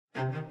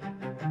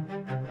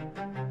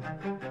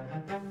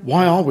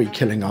Why are we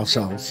killing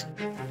ourselves?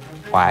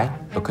 Why?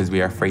 Because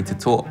we are afraid to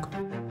talk.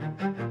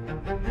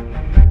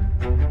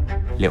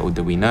 Little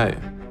do we know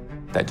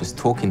that just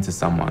talking to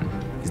someone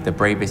is the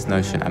bravest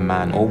notion a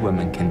man or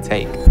woman can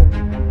take.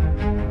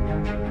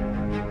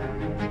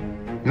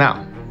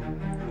 Now,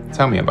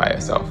 tell me about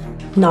yourself.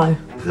 No.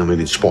 I mean,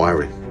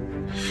 inspiring.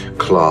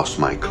 Class,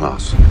 mate,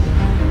 class.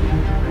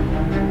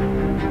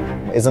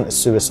 It isn't a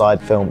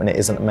suicide film and it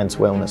isn't a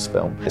mental illness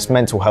film. It's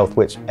mental health,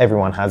 which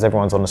everyone has,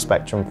 everyone's on the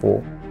spectrum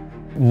for.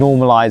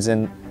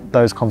 Normalising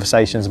those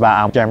conversations about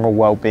our general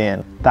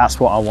well-being,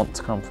 that's what I want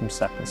to come from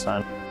Stepping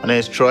Stone. My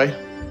name's Troy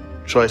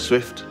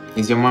Swift.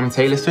 Is your mum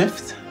Taylor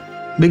Swift?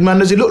 Big man,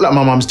 does he look like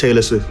my mum's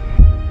Taylor Swift?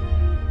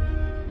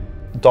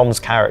 Dom's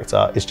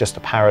character is just a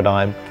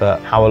paradigm for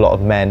how a lot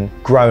of men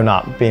grown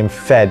up being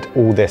fed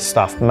all this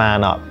stuff,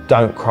 man up,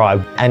 don't cry,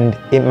 and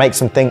it makes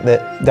them think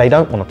that they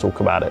don't want to talk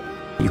about it.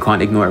 You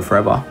can't ignore it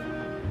forever.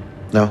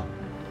 No,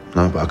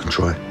 but I can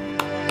try.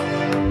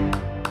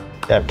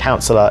 A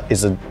counsellor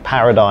is a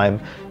paradigm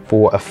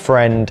for a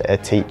friend, a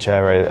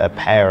teacher, a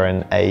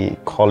parent, a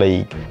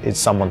colleague, is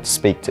someone to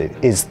speak to,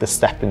 is the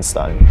stepping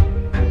stone.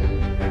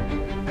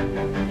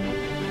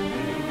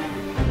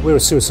 We're a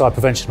suicide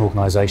prevention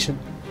organisation.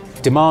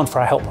 Demand for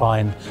our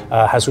helpline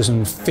has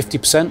risen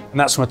 50%, and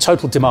that's from a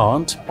total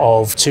demand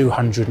of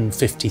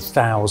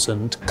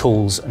 250,000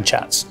 calls and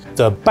chats.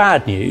 The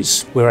bad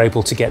news, we're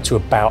able to get to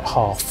about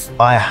half.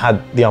 I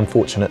had the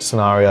unfortunate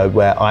scenario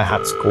where I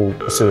had to call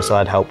a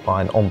suicide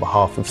helpline on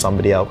behalf of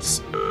somebody else,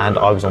 and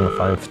I was on the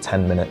phone for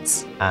 10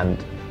 minutes, and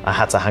I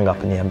had to hang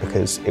up in the end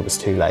because it was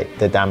too late.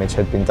 The damage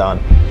had been done.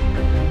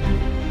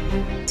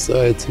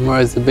 So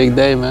tomorrow's the big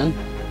day, man.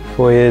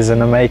 4 years in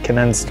the making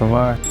ends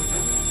tomorrow.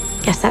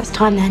 Guess that's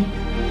time then.